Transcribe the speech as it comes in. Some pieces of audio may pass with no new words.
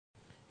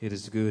It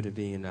is good to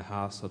be in the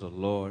house of the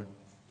Lord,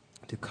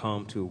 to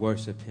come to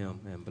worship him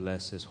and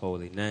bless his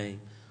holy name.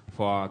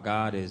 For our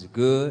God is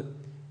good,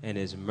 and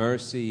his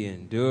mercy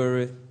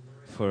endureth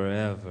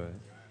forever.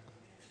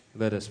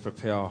 Let us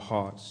prepare our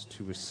hearts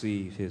to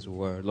receive his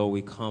word. Lord,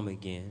 we come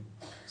again,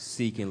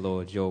 seeking,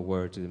 Lord, your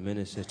word to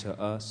minister to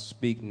us.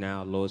 Speak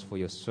now, Lord, for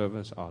your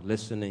servants are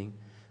listening.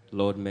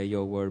 Lord, may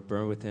your word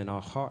burn within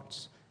our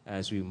hearts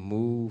as we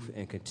move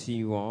and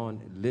continue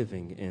on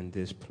living in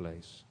this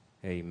place.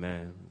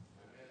 Amen.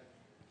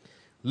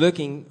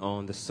 Looking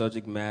on the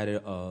subject matter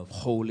of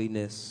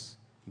holiness,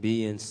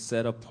 being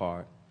set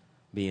apart,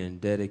 being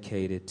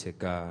dedicated to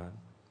God,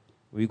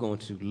 we're going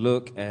to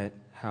look at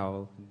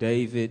how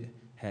David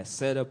had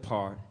set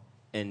apart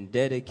and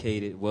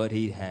dedicated what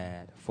he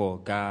had for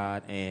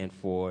God and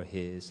for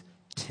his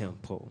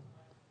temple.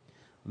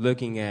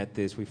 Looking at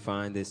this, we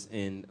find this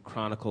in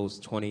Chronicles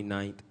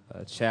 29th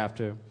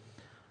chapter.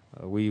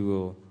 We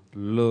will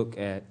look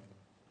at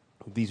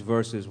these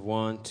verses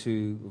 1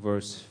 to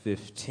verse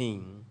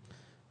 15.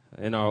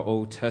 In our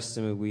Old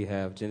Testament, we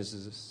have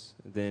Genesis,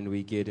 then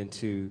we get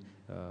into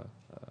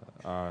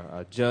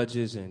our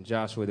Judges and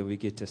Joshua, then we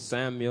get to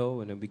Samuel,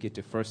 and then we get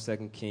to 1st,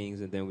 2nd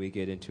Kings, and then we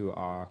get into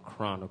our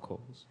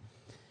Chronicles.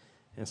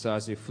 And so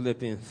as you're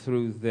flipping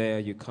through there,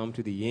 you come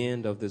to the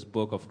end of this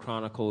book of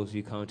Chronicles,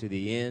 you come to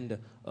the end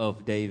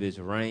of David's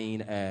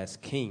reign as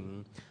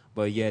king,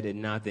 but yet it's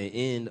not the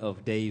end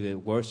of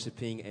David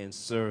worshiping and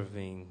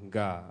serving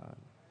God.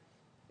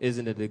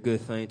 Isn't it a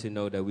good thing to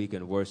know that we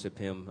can worship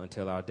him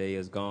until our day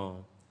is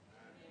gone?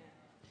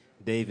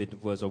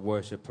 David was a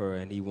worshiper,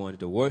 and he wanted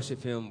to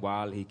worship him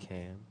while he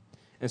can.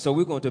 And so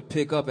we're going to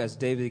pick up as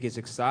David gets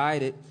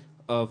excited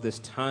of this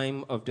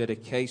time of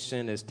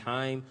dedication, this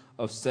time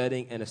of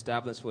setting and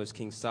establishment for his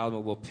King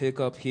Solomon. We'll pick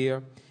up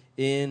here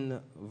in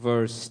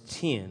verse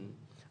 10.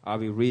 I'll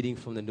be reading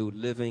from the New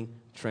Living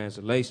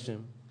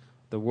Translation.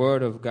 The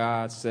word of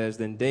God says,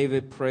 "Then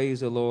David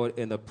praised the Lord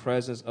in the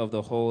presence of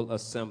the whole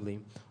assembly.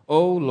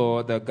 O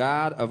Lord, the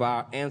God of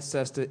our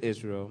ancestor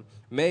Israel,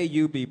 may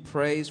you be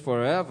praised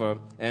forever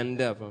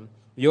and ever.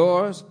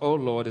 Yours, O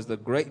Lord, is the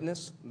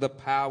greatness, the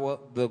power,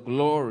 the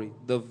glory,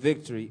 the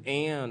victory,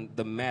 and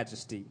the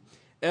majesty.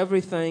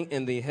 Everything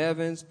in the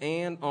heavens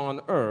and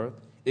on earth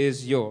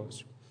is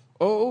yours,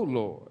 O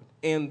Lord,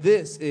 and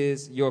this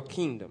is your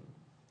kingdom.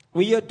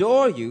 We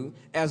adore you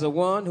as the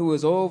one who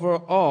is over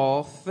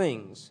all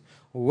things.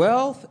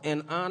 Wealth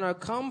and honor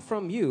come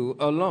from you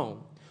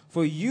alone,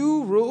 for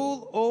you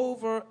rule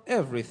over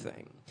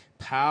everything.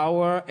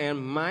 Power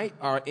and might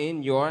are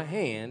in your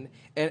hand,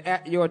 and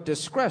at your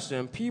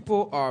discretion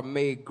people are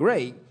made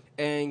great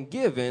and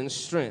given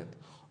strength.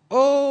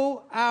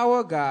 O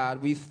our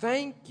God, we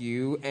thank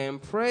you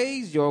and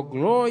praise your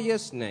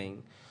glorious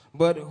name.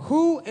 But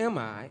who am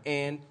I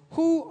and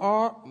who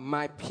are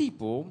my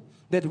people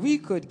that we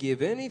could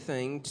give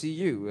anything to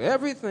you?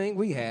 Everything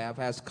we have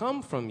has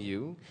come from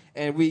you,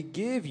 and we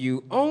give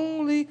you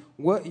only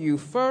what you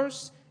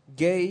first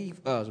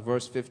gave us."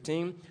 Verse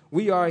 15,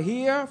 "We are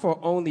here for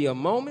only a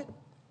moment,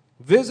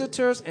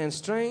 visitors and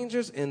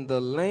strangers in the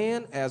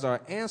land as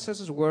our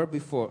ancestors were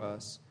before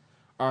us.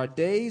 Our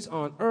days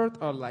on earth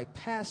are like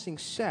passing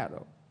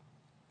shadow,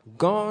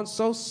 gone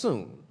so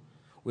soon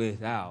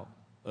without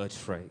a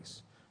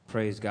trace."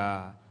 Praise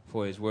God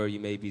for his word. You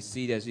may be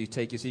seated. As you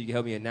take your seat, you can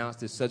help me announce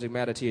this subject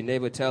matter to your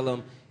neighbor. Tell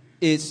them,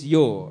 it's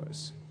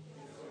yours.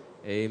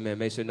 Amen.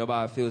 Make sure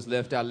nobody feels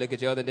left out. Look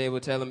at your other neighbor.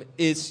 Tell them,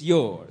 it's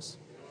yours.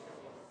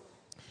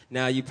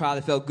 Now, you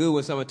probably felt good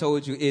when someone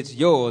told you it's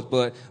yours,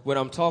 but what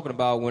I'm talking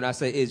about when I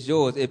say it's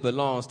yours, it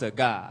belongs to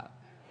God.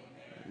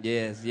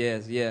 Yes.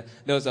 There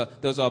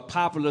was a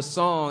popular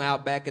song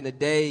out back in the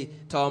day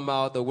talking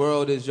about the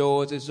world is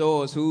yours, it's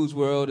yours. Whose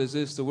world is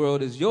this? The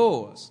world is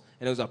yours.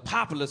 And it was a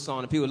popular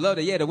song, and people loved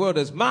it. Yeah, the world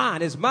is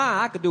mine. It's mine.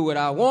 I can do what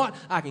I want.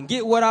 I can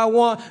get what I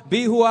want,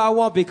 be who I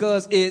want,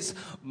 because it's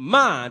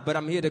mine. But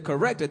I'm here to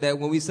correct it that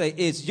when we say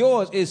it's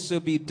yours, it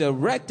should be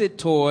directed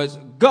towards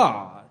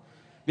God.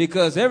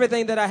 Because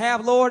everything that I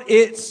have, Lord,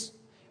 it's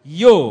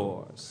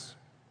yours.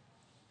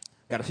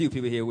 Got a few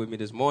people here with me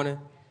this morning.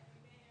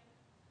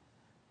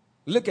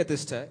 Look at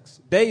this text.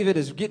 David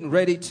is getting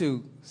ready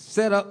to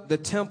set up the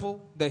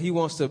temple that he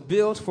wants to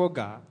build for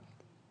God.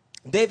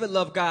 David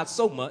loved God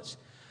so much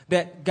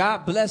that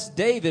God blessed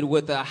David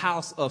with a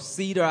house of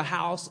cedar, a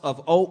house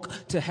of oak,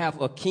 to have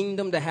a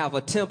kingdom, to have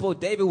a temple.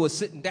 David was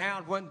sitting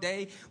down one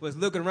day, was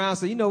looking around,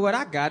 said, you know what,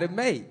 I got it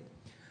made.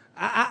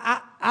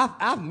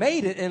 I've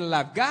made it in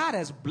life. God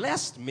has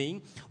blessed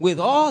me with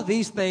all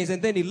these things.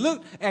 And then he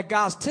looked at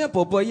God's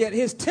temple, but yet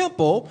his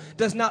temple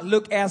does not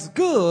look as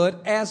good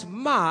as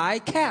my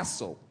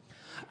castle.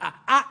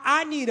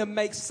 I need to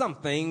make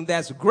something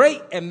that's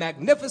great and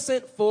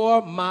magnificent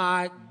for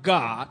my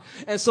God.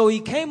 And so he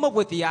came up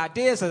with the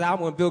idea, said, I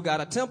want to build God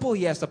a temple.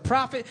 He asked the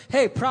prophet,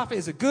 hey, prophet,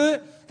 is it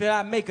good that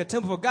I make a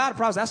temple for God? The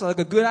prophet said, that's like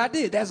a good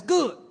idea. That's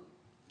good.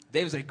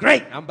 David said,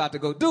 great, I'm about to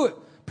go do it.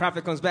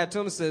 Prophet comes back to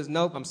him and says,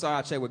 nope, I'm sorry,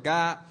 I checked with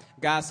God.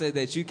 God said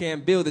that you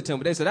can't build the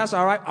temple. They said, that's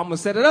all right, I'm going to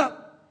set it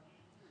up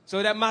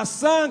so that my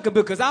son can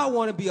build, because I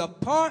want to be a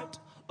part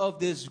of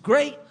this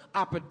great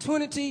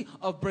opportunity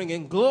of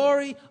bringing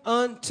glory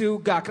unto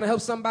God. Can I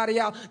help somebody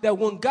out? That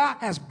when God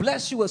has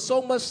blessed you with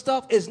so much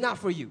stuff, it's not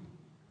for you.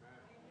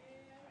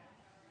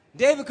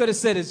 David could have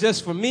said it's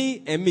just for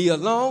me and me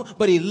alone,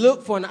 but he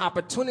looked for an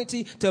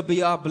opportunity to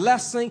be a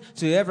blessing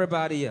to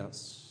everybody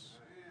else.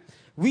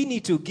 We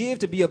need to give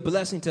to be a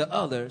blessing to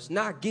others,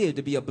 not give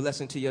to be a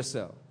blessing to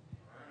yourself.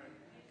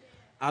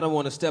 I don't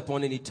want to step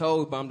on any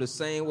toes, but I'm just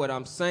saying what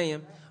I'm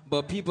saying.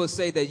 But people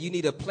say that you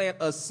need to plant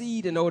a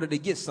seed in order to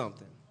get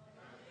something.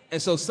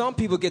 And so some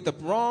people get the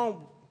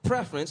wrong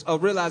preference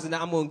of realizing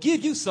that I'm going to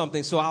give you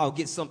something so I'll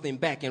get something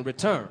back in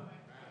return.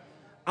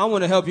 I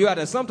want to help you out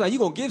that sometimes you're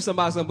going to give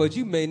somebody something, but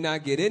you may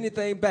not get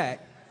anything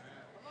back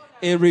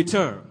in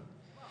return.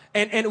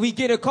 And we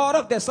get it caught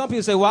up that some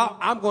people say, well,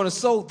 I'm going to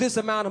sow this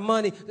amount of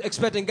money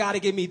expecting God to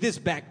give me this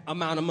back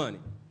amount of money.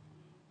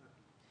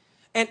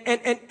 And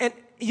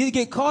you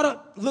get caught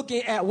up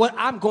looking at what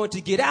I'm going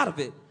to get out of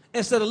it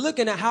instead of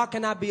looking at how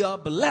can I be a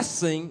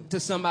blessing to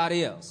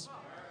somebody else.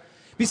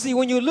 You see,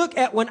 when you look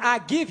at when I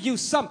give you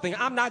something,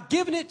 I'm not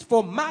giving it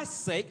for my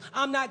sake.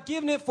 I'm not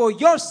giving it for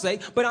your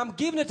sake, but I'm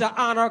giving it to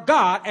honor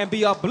God and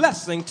be a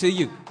blessing to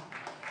you.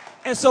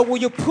 And so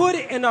when you put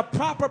it in a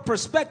proper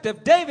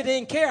perspective, David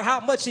didn't care how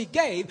much he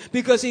gave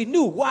because he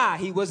knew why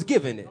he was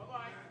giving it.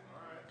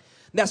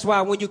 That's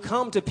why when you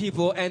come to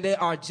people and they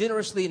are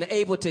generously and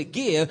able to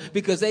give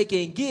because they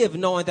can give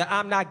knowing that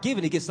I'm not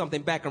giving to get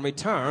something back in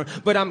return,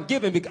 but I'm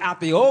giving out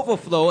the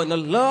overflow and the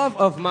love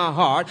of my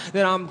heart,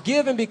 that I'm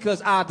giving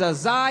because I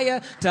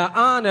desire to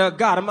honor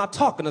God. I'm not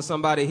talking to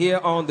somebody here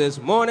on this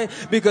morning,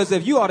 because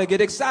if you ought to get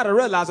excited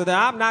realizing that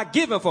I'm not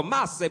giving for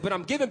my sake, but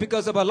I'm giving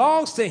because it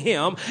belongs to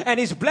him and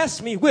he's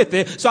blessed me with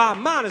it, so I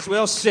might as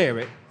well share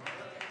it.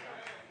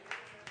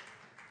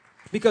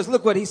 Because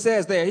look what he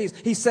says there.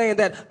 He's saying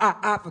that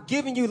I've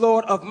given you,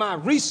 Lord, of my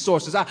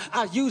resources.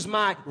 I use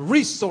my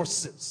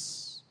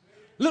resources.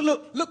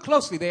 Look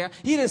closely there.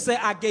 He didn't say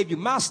I gave you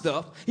my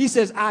stuff. He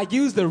says I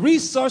used the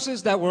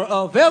resources that were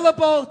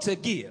available to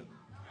give.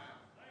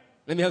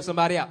 Let me help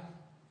somebody out.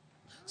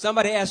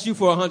 Somebody asked you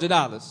for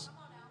 $100.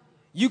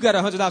 You got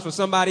 $100 from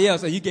somebody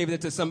else and you gave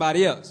it to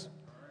somebody else.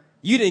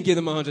 You didn't give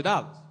them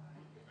 $100.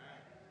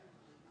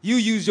 You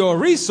used your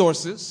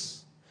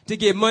resources to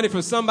get money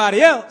from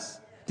somebody else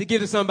to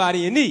give to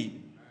somebody in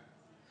need.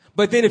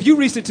 But then if you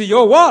reach into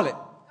your wallet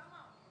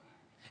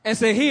and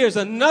say, here's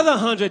another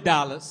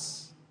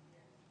 $100,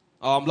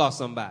 oh, I'm lost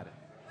somebody.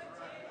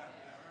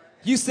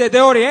 You said they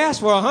already asked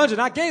for 100.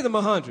 I gave them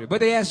 100, but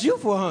they asked you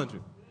for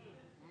 100.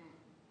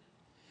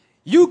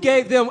 You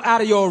gave them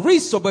out of your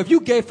resource, but if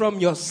you gave from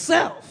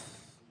yourself,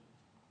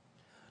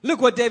 look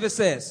what David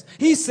says.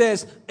 He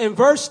says in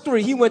verse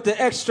 3, he went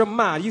the extra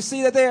mile. You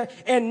see that there?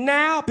 And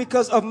now,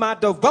 because of my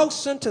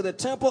devotion to the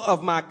temple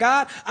of my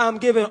God, I'm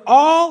giving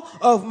all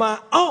of my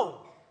own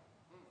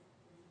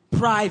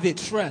private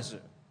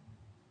treasure.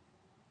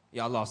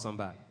 Y'all lost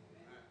somebody.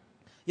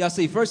 Y'all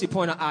see, first he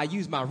pointed out, I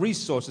use my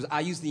resources.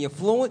 I use the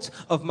influence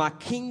of my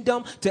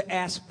kingdom to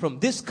ask from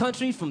this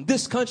country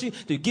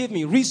to give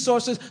me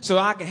resources so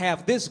I can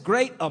have this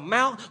great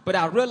amount. But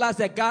I realize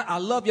that, God, I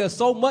love you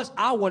so much,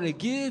 I want to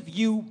give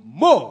you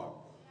more.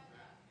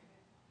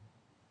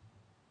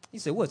 He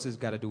said, what's this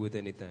got to do with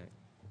anything?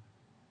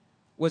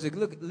 Was it,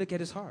 look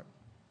at his heart.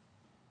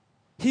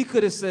 He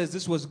could have said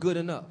this was good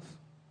enough.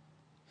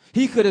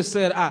 He could have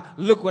said,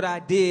 look what I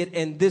did,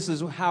 and this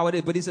is how it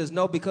is. But he says,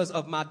 no, because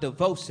of my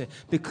devotion,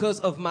 because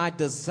of my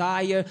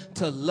desire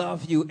to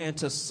love you and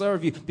to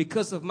serve you,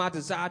 because of my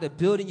desire to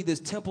building you this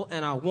temple,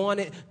 and I want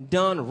it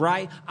done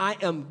right, I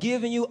am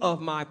giving you of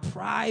my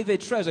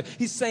private treasure.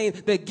 He's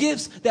saying the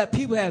gifts that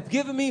people have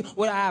given me,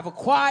 what I have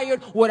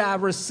acquired, what I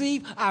have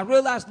received, I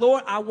realize,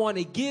 Lord, I want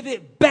to give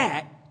it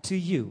back to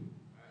you.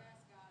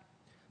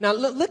 Now,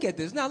 look at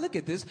this. Now, look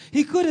at this.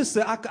 He could have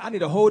said, I need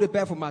to hold it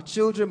back for my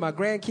children, my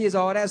grandkids,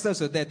 all that stuff,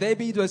 so that they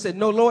be doing. Said,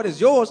 no, Lord,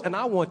 it's yours, and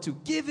I want to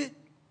give it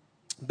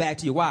back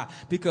to you. Why?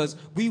 Because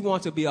we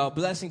want to be a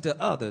blessing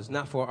to others,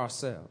 not for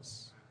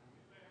ourselves.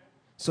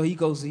 So he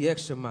goes the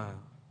extra mile.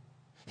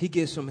 He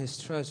gives from his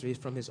treasury,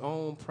 from his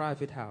own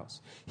private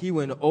house. He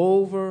went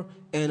over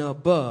and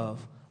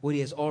above what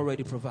he has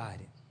already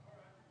provided.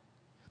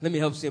 Let me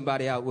help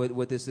somebody out with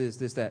what this is.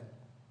 That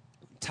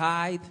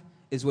tithe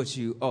is what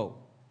you owe.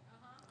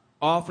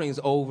 Offerings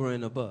over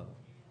and above.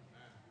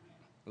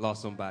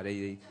 Lost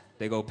somebody.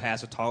 They go,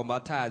 Pastor, talking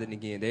about tithing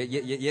again.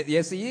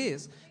 Yes, he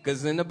is. Because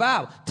it's in the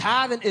Bible.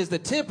 Tithing is the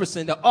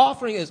 10%. The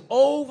offering is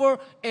over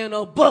and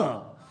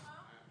above.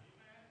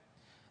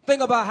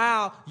 Think about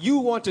how you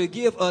want to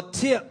give a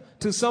tip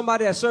to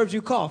somebody that serves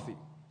you coffee.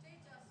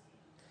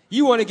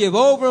 You want to give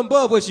over and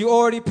above what you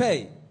already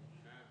paid.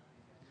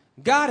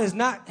 God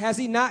has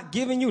he not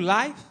given you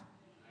life?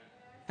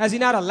 Has he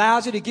not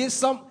allowed you to get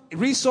some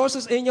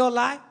resources in your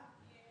life?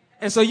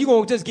 And so you're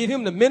going to just give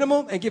him the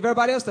minimum and give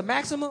everybody else the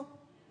maximum?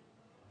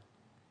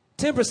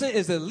 10%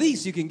 is the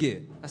least you can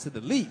get. I said the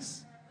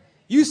least.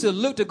 You should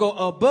look to go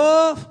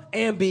above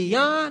and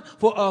beyond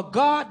for a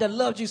God that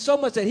loved you so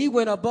much that he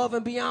went above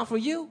and beyond for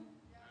you.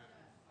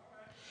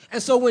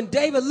 And so when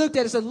David looked at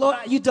it and said, Lord,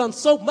 you've done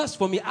so much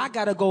for me. I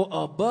got to go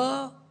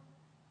above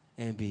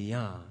and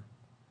beyond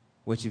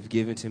what you've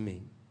given to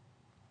me.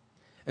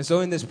 And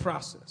so in this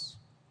process,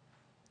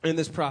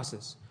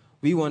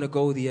 we want to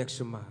go the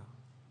extra mile.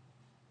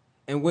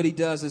 And what he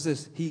does is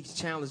this. He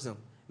challenged them.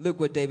 Look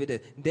what David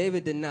did.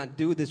 David did not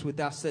do this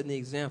without setting the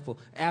example.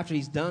 After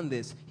he's done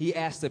this, he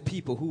asked the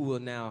people who will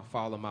now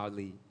follow my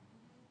lead,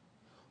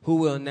 who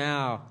will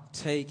now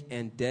take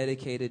and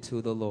dedicate it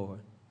to the Lord.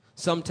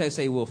 Some texts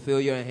say will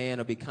fill your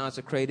hand or be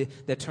consecrated.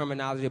 That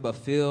terminology about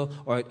fill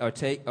or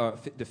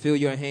to fill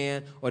your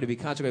hand or to be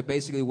consecrated,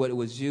 basically what it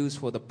was used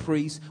for the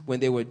priests when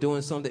they were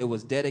doing something. It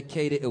was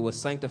dedicated, it was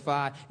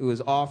sanctified, it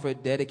was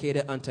offered,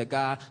 dedicated unto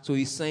God. So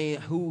he's saying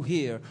who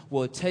here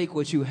will take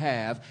what you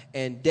have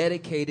and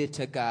dedicate it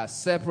to God,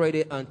 separate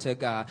it unto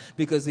God.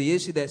 Because the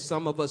issue that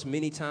some of us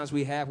many times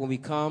we have when we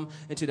come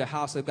into the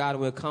house of God,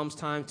 when it comes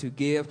time to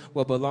give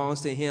what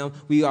belongs to him,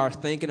 we are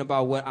thinking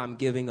about what I'm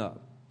giving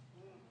up.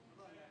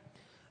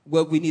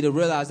 Well, we need to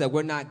realize that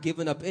we're not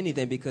giving up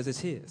anything because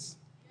it's his.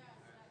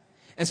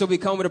 And so we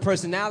come with a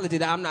personality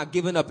that I'm not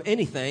giving up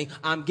anything.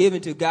 I'm giving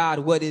to God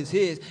what is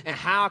his. And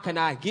how can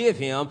I give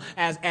him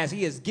as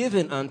he has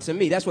given unto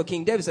me? That's what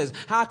King David says.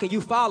 How can you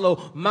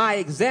follow my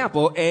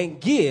example and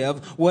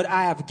give what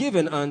I have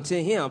given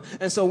unto him?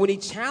 And so when he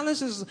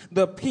challenges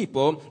the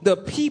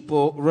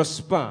people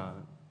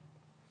respond.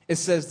 It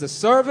says the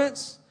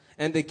servants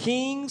and the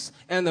kings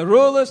and the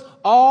rulers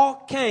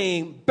all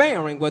came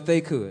bearing what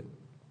they could.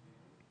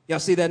 Y'all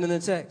see that in the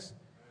text?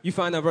 You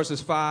find that verses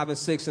 5 and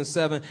 6 and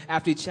 7.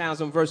 After he challenged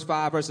them, verse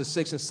 5, verses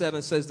 6 and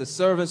 7 says, the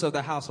servants of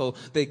the household,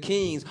 the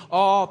kings,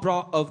 all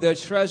brought of their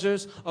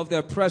treasures, of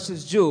their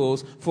precious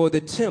jewels for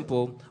the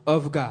temple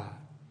of God.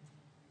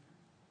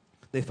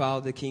 They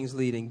followed the king's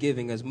lead in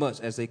giving as much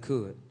as they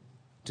could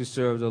to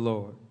serve the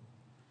Lord.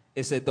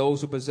 It said those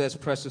who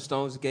possessed precious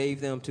stones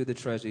gave them to the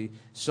treasury,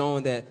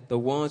 showing that the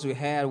ones who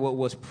had what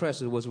was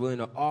precious was willing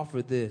to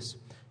offer this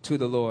to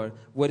the Lord.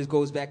 What it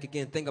goes back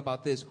again, think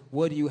about this.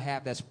 What do you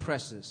have that's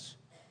precious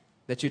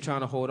that you're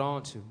trying to hold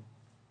on to?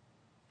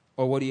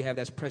 Or what do you have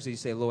that's precious you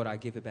say, Lord, I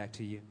give it back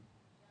to you?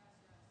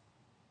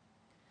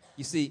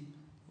 You see,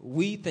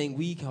 we think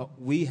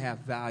we have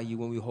value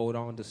when we hold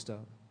on to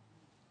stuff.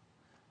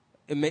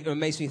 It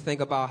makes me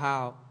think about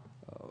how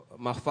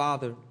my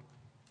father,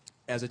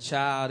 as a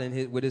child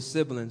and with his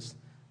siblings,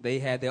 they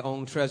had their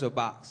own treasure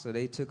box. So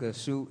they took a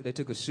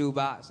shoe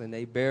box and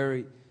they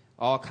buried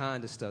all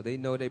kinds of stuff. They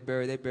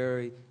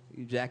bury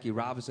Jackie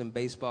Robinson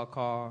baseball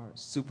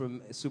cards,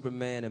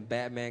 Superman and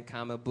Batman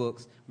comic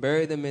books.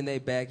 Bury them in their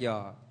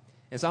backyard.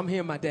 And so I'm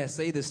hearing my dad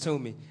say this to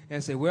me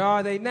and say, where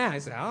are they now? He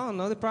said, I don't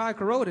know. They're probably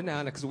corroded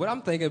now. Because what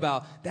I'm thinking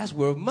about, that's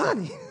worth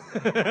money.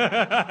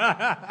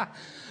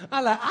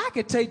 I'm like, I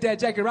could take that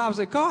Jackie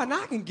Robinson card and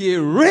I can get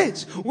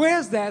rich.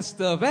 Where's that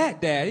stuff at,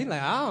 Dad? He's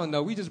like, I don't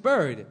know. We just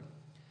buried it.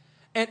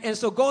 And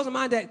so it goes in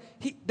mind that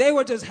they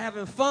were just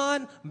having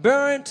fun,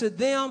 burying to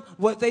them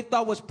what they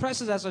thought was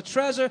precious as a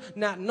treasure,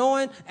 not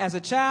knowing as a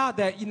child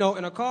that, in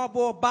a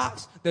cardboard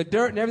box, the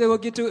dirt and everything we'll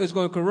get to is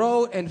going to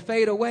corrode and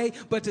fade away.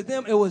 But to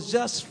them, it was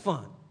just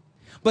fun.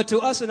 But to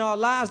us in our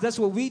lives, that's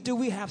what we do.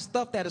 We have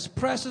stuff that is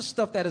precious,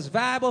 stuff that is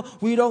valuable.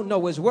 We don't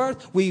know its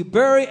worth. We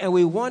bury and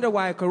we wonder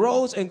why it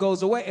corrodes and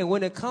goes away. And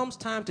when it comes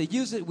time to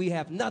use it, we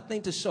have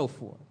nothing to show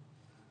for it.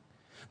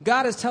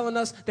 God is telling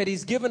us that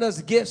he's given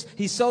us gifts.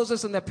 He shows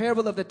us in the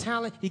parable of the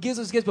talent. He gives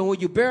us gifts, but when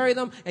you bury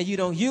them and you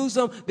don't use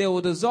them, they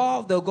will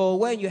dissolve, they'll go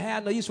away, and you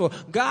have no use for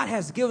it. God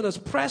has given us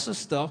precious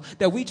stuff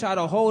that we try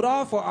to hold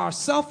on for our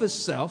selfish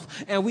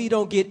self, and we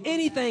don't get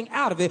anything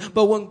out of it.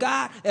 But when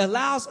God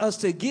allows us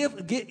to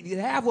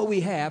have what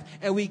we have,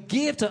 and we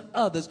give to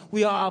others,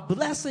 we are a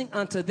blessing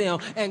unto them,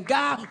 and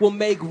God will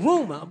make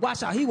room.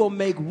 Watch out, he will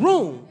make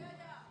room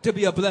to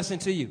be a blessing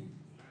to you.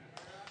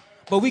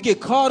 But we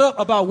get caught up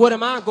about what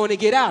am I going to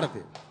get out of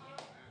it.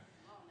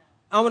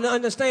 I want to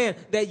understand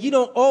that you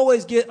don't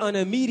always get an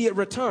immediate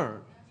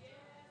return.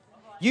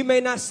 You may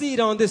not see it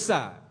on this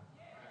side.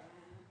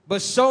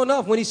 But sure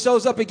enough, when he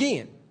shows up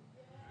again,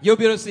 you'll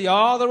be able to see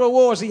all the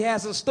rewards he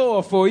has in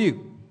store for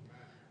you.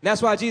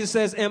 That's why Jesus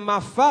says, in my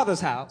Father's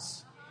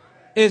house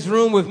is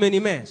room with many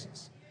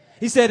mansions.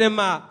 He said, in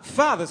my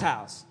Father's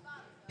house.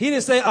 He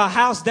didn't say a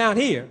house down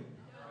here.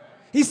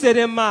 He said,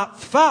 in my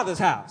Father's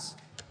house.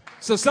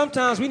 So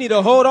sometimes we need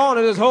to hold on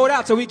and just hold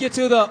out till we get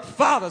to the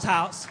Father's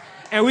house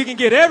and we can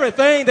get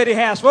everything that he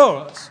has for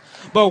us.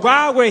 But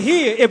while we're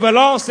here, it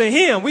belongs to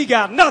him. We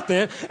got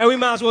nothing and we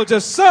might as well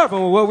just serve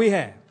him with what we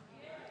have.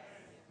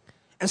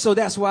 And so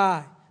that's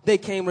why they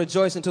came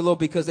rejoicing to the Lord,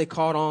 because they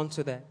caught on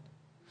to that.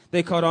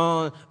 They caught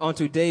on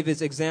to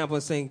David's example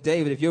and saying,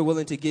 David, if you're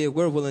willing to give,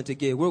 we're willing to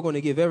give. We're going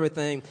to give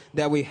everything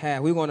that we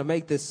have. We want to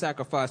make this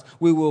sacrifice.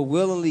 We will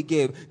willingly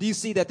give. Do you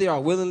see that they are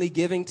willingly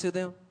giving to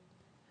them?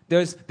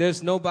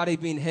 There's nobody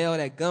being held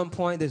at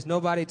gunpoint. There's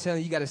nobody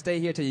telling you got to stay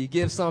here till you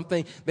give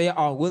something. They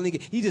are willing to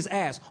give. He just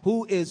asked,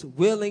 who is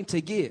willing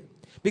to give?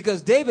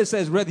 Because David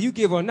says, whether you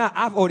give or not,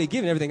 I've already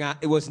given everything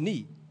it was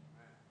need.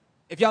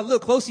 If y'all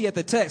look closely at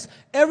the text,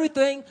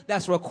 everything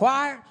that's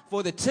required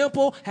for the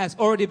temple has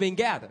already been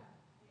gathered.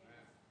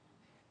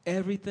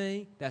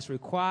 Everything that's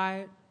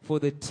required for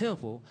the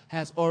temple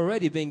has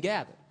already been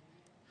gathered.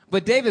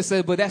 But David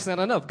said, but that's not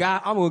enough.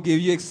 God, I'm going to give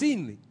you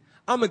exceedingly.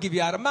 I'm going to give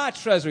you out of my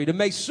treasury to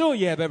make sure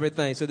you have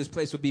everything so this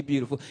place will be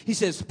beautiful. He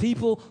says,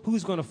 people,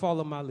 who's going to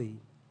follow my lead?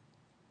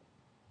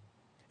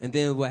 And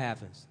then what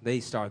happens? They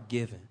start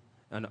giving.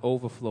 An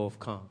overflow of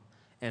come.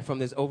 And from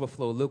this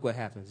overflow, look what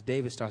happens.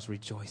 David starts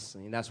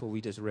rejoicing. That's what we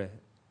just read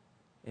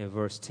in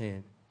verse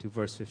 10 to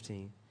verse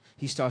 15.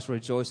 He starts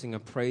rejoicing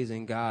and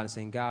praising God and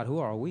saying, God, who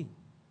are we?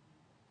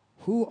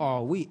 Who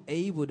are we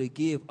able to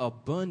give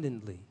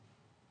abundantly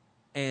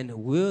and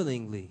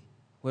willingly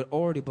what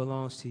already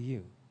belongs to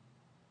you?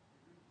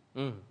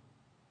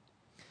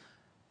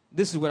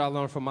 This is what I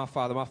learned from my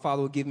father. My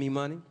father would give me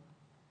money.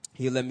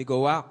 He'd let me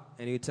go out,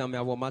 and he'd tell me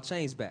I want my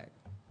change back.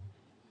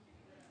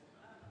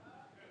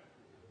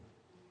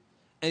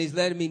 And he's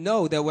letting me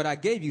know that what I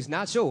gave you is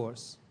not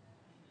yours.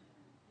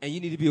 And you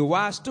need to be a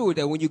wise steward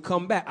that when you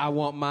come back, I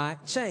want my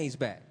change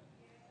back.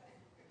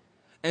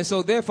 And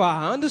so therefore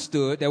I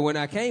understood that when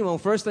I came home,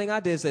 first thing I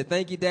did is say,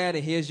 thank you, Dad,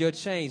 and here's your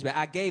change back.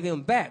 I gave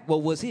him back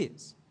what was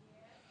his.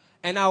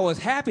 And I was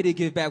happy to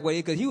give back what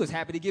he, because he was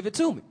happy to give it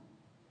to me.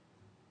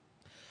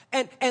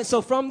 And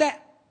so from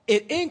that,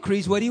 it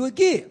increased what he would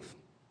give.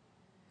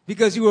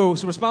 Because you were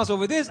responsible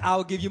for this, I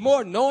will give you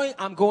more, knowing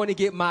I'm going to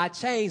get my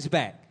change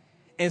back.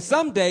 And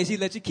some days he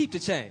let you keep the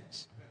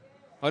change.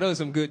 Oh, those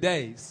are some good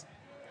days.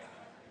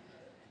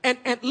 And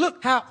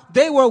look how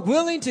they were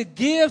willing to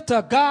give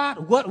to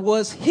God what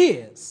was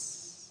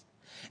his.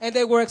 And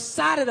they were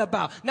excited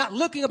about, not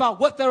looking about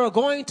what they were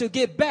going to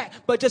get back,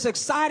 but just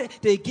excited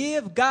to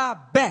give God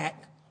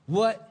back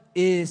what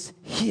is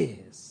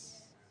his.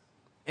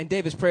 And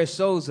David's prayer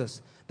shows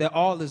us that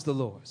all is the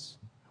Lord's.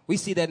 We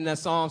see that in that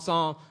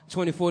Psalm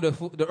 24,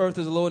 the earth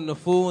is the Lord and the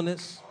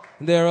fullness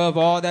thereof,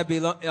 all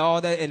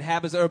that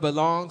inhabits the earth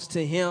belongs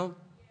to him.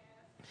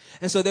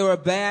 And so they were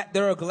glad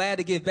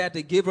to give back,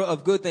 the giver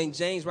of good things.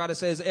 James writer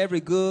says every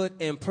good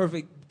and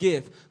perfect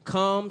gift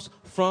comes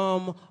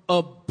from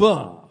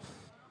above.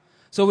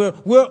 So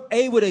we're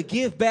able to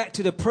give back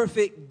to the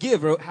perfect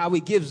giver how he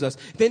gives us.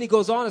 Then he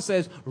goes on and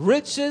says,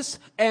 riches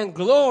and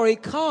glory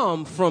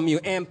come from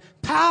you, and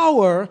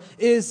power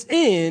is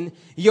in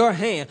your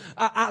hand.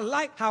 I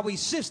like how he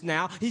shifts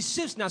now. He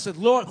shifts now, says,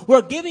 Lord,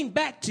 we're giving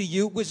back to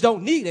you, which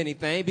don't need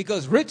anything,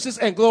 because riches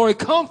and glory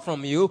come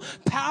from you.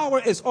 Power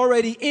is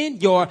already in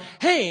your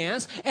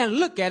hands. And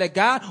look at it,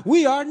 God,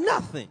 we are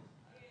nothing.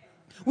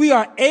 We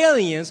are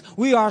aliens.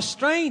 We are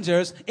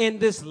strangers in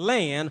this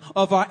land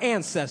of our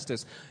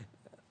ancestors.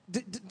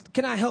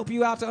 Can I help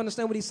you out to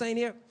understand what he's saying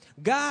here?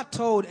 God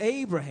told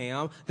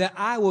Abraham that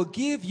I will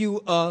give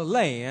you a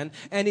land,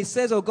 and he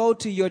says, oh, go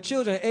to your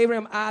children,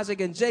 Abraham,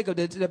 Isaac, and Jacob,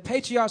 the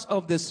patriarchs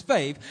of this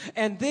faith.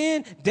 And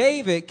then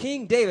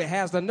King David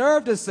has the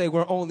nerve to say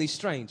we're only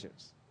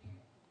strangers,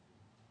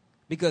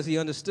 because he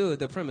understood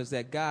the premise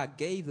that God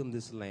gave them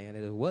this land,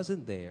 and it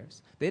wasn't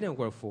theirs. They didn't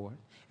work for it.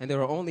 And there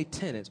are only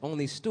tenants,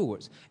 only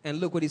stewards. And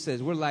look what he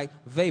says. We're like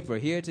vapor,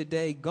 here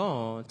today,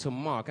 gone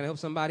tomorrow. Can I help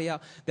somebody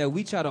out? That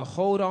we try to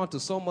hold on to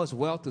so much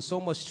wealth, to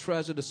so much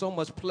treasure, to so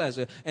much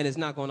pleasure, and it's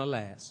not going to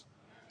last.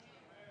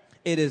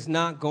 It is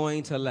not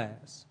going to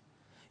last.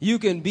 You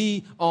can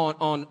be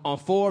on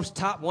Forbes'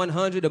 top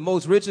 100, the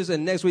most richest,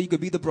 and next week you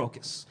could be the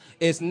brokest.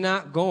 It's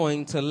not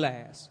going to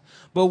last.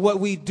 But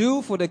what we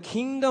do for the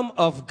kingdom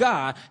of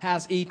God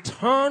has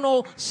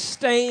eternal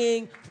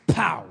staying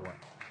power.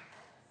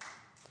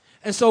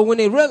 And so when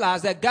they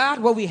realize that God,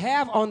 what we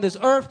have on this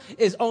earth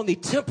is only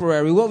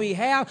temporary. What we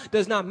have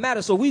does not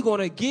matter. So we're going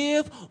to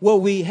give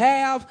what we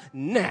have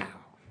now,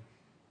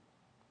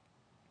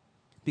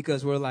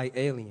 because we're like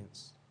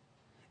aliens.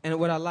 And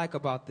what I like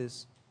about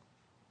this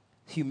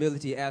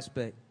humility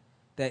aspect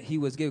that he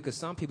was giving, because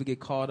some people get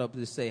caught up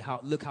to say,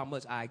 look how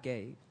much I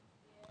gave.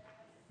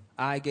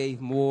 I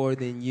gave more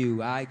than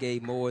you. I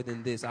gave more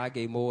than this. I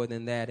gave more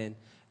than that.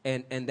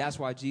 And that's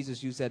why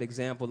Jesus used that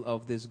example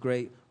of this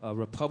great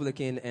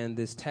Republican and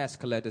this tax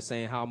collector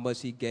saying how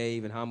much he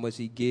gave and how much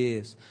he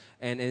gives,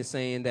 and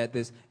saying that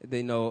the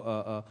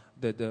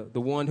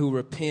one who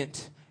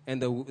repent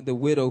and the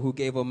widow who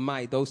gave a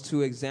mite, those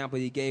two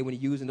examples he gave when he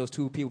using those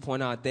two people,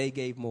 point out they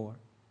gave more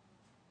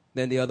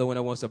than the other one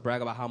that wants to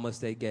brag about how much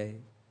they gave.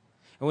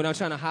 And what I'm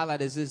trying to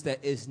highlight is that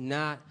it's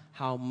not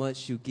how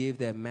much you give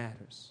that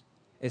matters.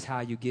 It's how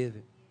you give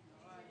it.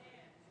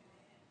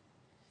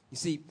 You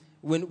see,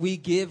 when we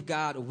give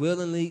God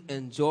willingly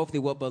and joyfully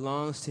what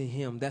belongs to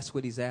him, that's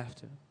what he's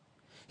after.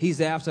 He's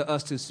after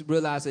us to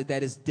realize that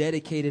it's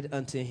dedicated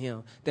unto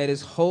him, that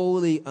it's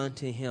holy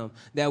unto him,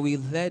 that we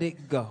let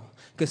it go.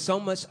 Because so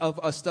much of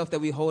our stuff that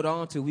we hold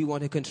on to, we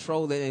want to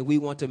control it and we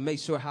want to make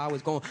sure how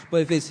it's going.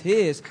 But if it's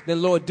his,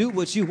 then Lord, do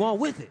what you want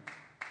with it.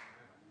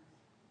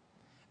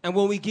 And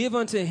when we give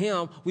unto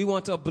him, we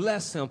want to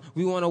bless him.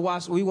 We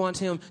want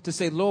him to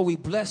say, Lord, we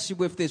bless you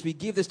with this. We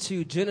give this to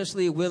you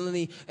generously,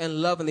 willingly,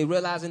 and lovingly,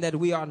 realizing that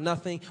we are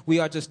nothing. We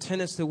are just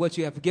tenants to what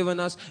you have given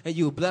us, and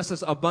you bless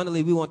us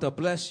abundantly. We want to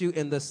bless you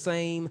in the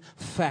same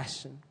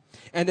fashion.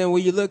 And then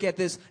when you look at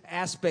this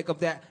aspect of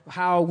that,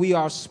 how we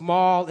are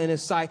small in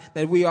His sight,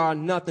 that we are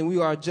nothing, we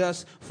are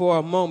just for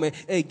a moment,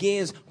 it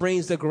again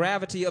brings the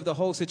gravity of the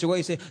whole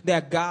situation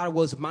that God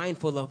was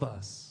mindful of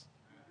us.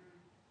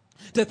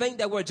 To think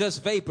that we're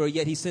just vapor,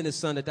 yet He sent His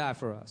Son to die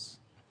for us.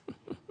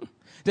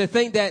 To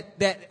think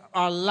that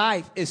our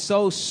life is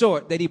so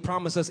short that He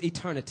promised us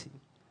eternity.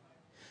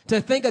 To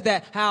think of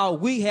that, how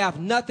we have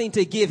nothing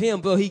to give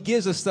Him, but He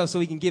gives us stuff so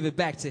we can give it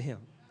back to Him.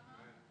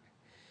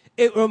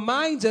 It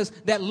reminds us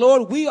that,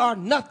 Lord, we are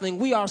nothing,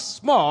 we are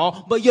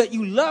small, but yet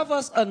you love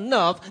us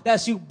enough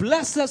that you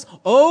bless us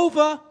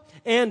over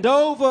and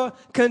over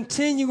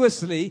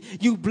continuously.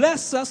 You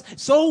bless us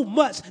so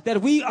much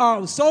that we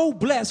are so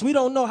blessed. We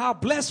don't know how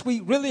blessed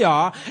we really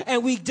are.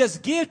 And we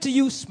just give to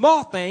you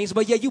small things,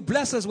 but yet you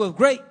bless us with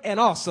great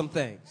and awesome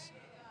things.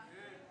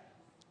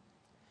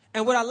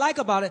 And what I like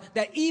about it,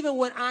 that even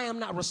when I am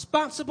not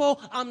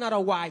responsible, I'm not a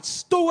wise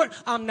steward,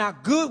 I'm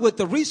not good with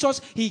the resource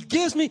He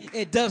gives me,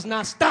 it does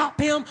not stop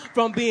Him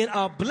from being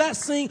a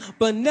blessing,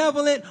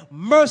 benevolent,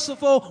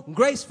 merciful,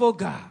 graceful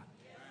God.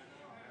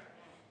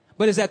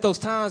 But it's at those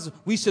times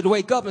we should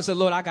wake up and say,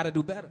 Lord, I got to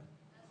do better.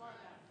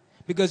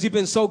 Because You've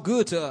been so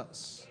good to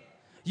us.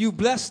 You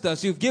blessed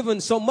us. You've given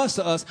so much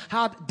to us.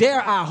 How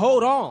dare I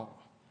hold on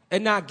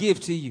and not give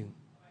to You?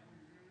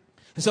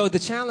 And so the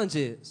challenge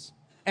is,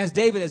 as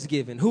David has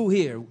given, who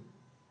here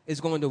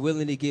is going to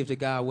willingly give to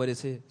God what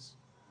is His?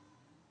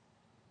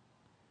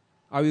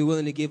 Are we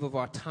willing to give of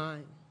our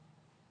time,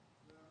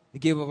 to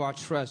give of our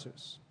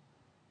treasures,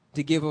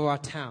 to give of our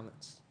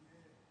talents?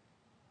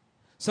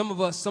 Some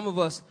of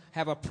us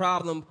have a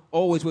problem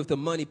always with the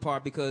money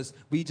part because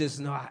we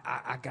just know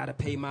I got to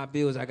pay my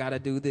bills. I got to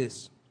do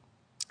this.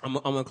 I'm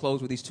going to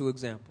close with these two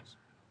examples.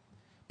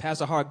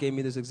 Pastor Hart gave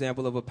me this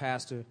example of a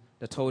pastor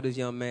that told his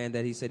young man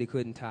that he said he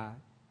couldn't tithe.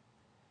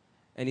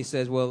 And he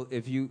says, well,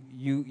 if you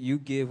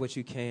give what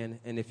you can,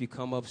 and if you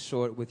come up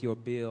short with your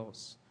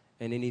bills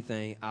and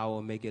anything, I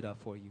will make it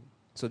up for you.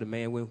 So the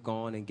man went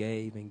on and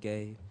gave and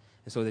gave.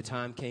 And so the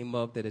time came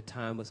up that the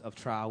time of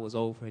trial was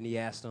over, and he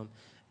asked him,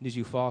 did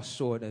you fall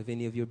short of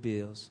any of your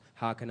bills?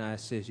 How can I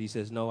assist you? He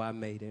says, no, I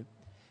made it.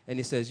 And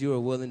he says, you are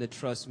willing to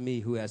trust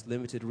me who has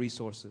limited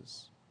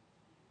resources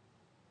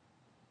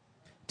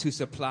to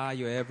supply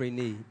your every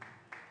need.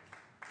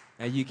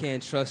 And you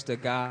can't trust a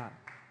God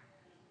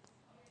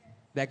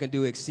that can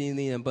do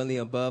exceedingly and abundantly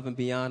above and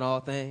beyond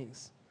all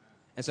things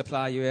and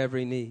supply your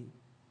every need.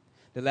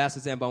 The last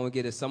example I want to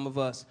get is some of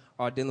us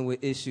are dealing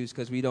with issues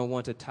because we don't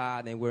want to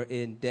tithe and we're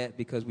in debt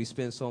because we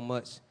spend so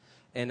much.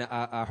 And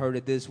I heard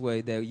it this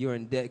way, that you're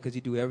in debt because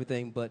you do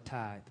everything but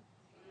tithe.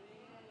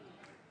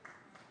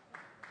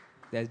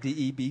 That's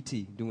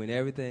D-E-B-T, doing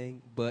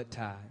everything but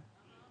tithe.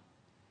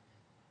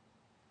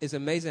 It's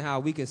amazing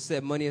how we can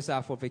set money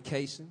aside for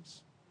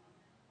vacations,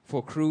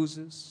 for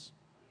cruises,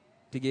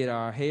 to get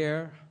our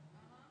hair,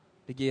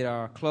 to get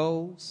our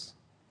clothes,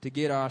 to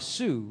get our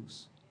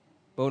shoes.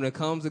 But when it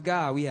comes to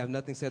God, we have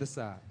nothing set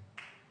aside.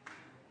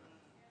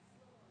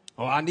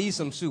 Oh, I need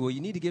some shoes. Well, you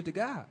need to give to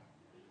God.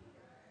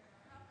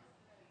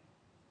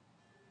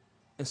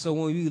 And so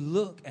when we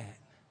look at,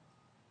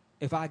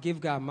 if I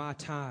give God my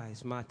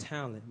tithes, my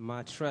talent,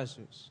 my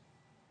treasures,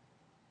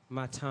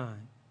 my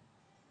time,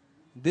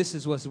 this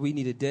is what we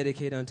need to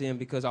dedicate unto Him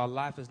because our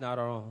life is not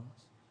our own.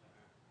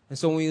 And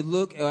so when we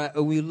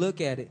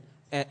look at it,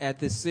 at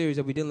this series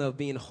that we're dealing with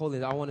being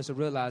holy, I want us to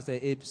realize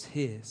that it's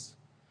His.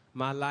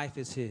 My life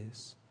is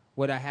His.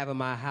 What I have in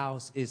my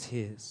house is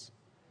His.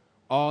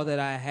 All that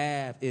I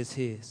have is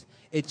His.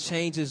 It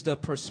changes the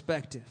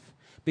perspective.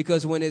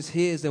 Because when it's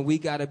His, then we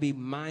got to be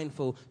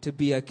mindful to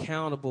be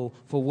accountable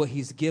for what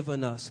He's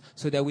given us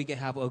so that we can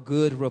have a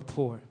good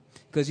report.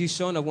 Because you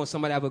sure enough want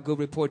somebody to have a good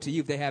report to you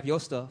if they have your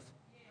stuff.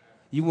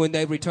 You, when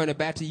they return it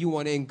back to you,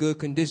 want it in good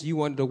condition. You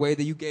want it the way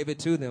that you gave it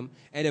to them.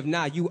 And if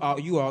not, you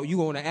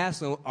want to ask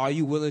them, are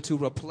you willing to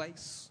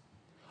replace?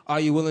 Are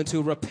you willing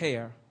to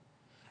repair?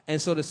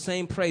 And so the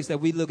same praise that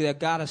we look at,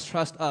 God has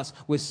trusted us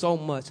with so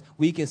much,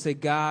 we can say,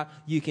 God,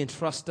 you can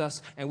trust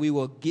us, and we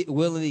will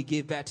willingly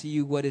give back to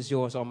you what is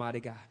yours,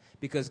 Almighty God.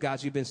 Because,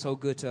 God, you've been so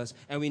good to us.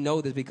 And we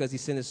know this because He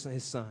sent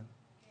His Son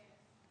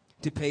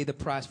to pay the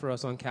price for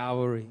us on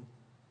Calvary.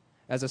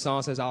 As the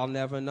song says, I'll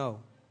never know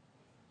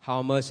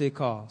how much it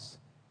costs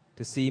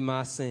to see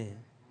my sin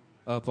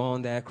up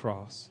on that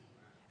cross.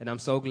 And I'm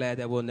so glad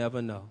that we'll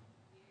never know.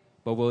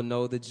 But we'll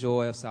know the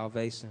joy of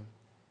salvation.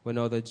 We'll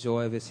know the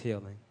joy of His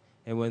healing.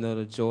 And we'll know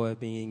the joy of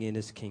being in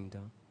His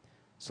kingdom.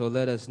 So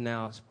let us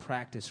now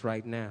practice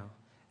right now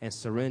and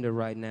surrender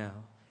right now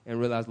and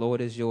realize,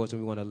 Lord, is yours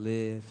and we want to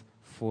live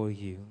for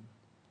you.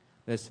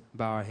 Let's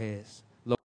bow our heads.